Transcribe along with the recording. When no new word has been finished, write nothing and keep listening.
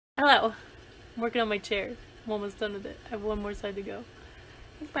Hello. I'm working on my chair. I'm almost done with it. I have one more side to go.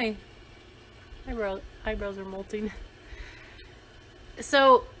 I think my eyebrows are molting.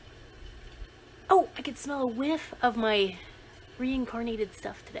 So, oh, I could smell a whiff of my reincarnated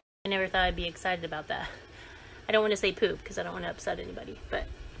stuff today. I never thought I'd be excited about that. I don't want to say poop because I don't want to upset anybody. But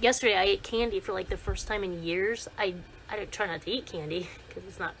yesterday I ate candy for like the first time in years. I try not to eat candy because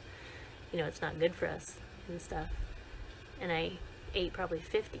it's not, you know, it's not good for us and stuff. And I ate probably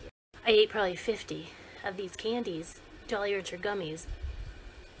 50. I ate probably 50 of these candies, Jolly Rancher gummies,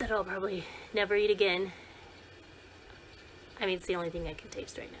 that I'll probably never eat again. I mean, it's the only thing I can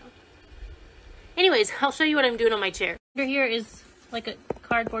taste right now. Anyways, I'll show you what I'm doing on my chair. Under here is like a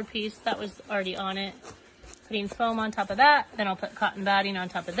cardboard piece that was already on it. Putting foam on top of that, then I'll put cotton batting on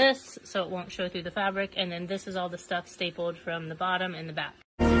top of this so it won't show through the fabric, and then this is all the stuff stapled from the bottom and the back.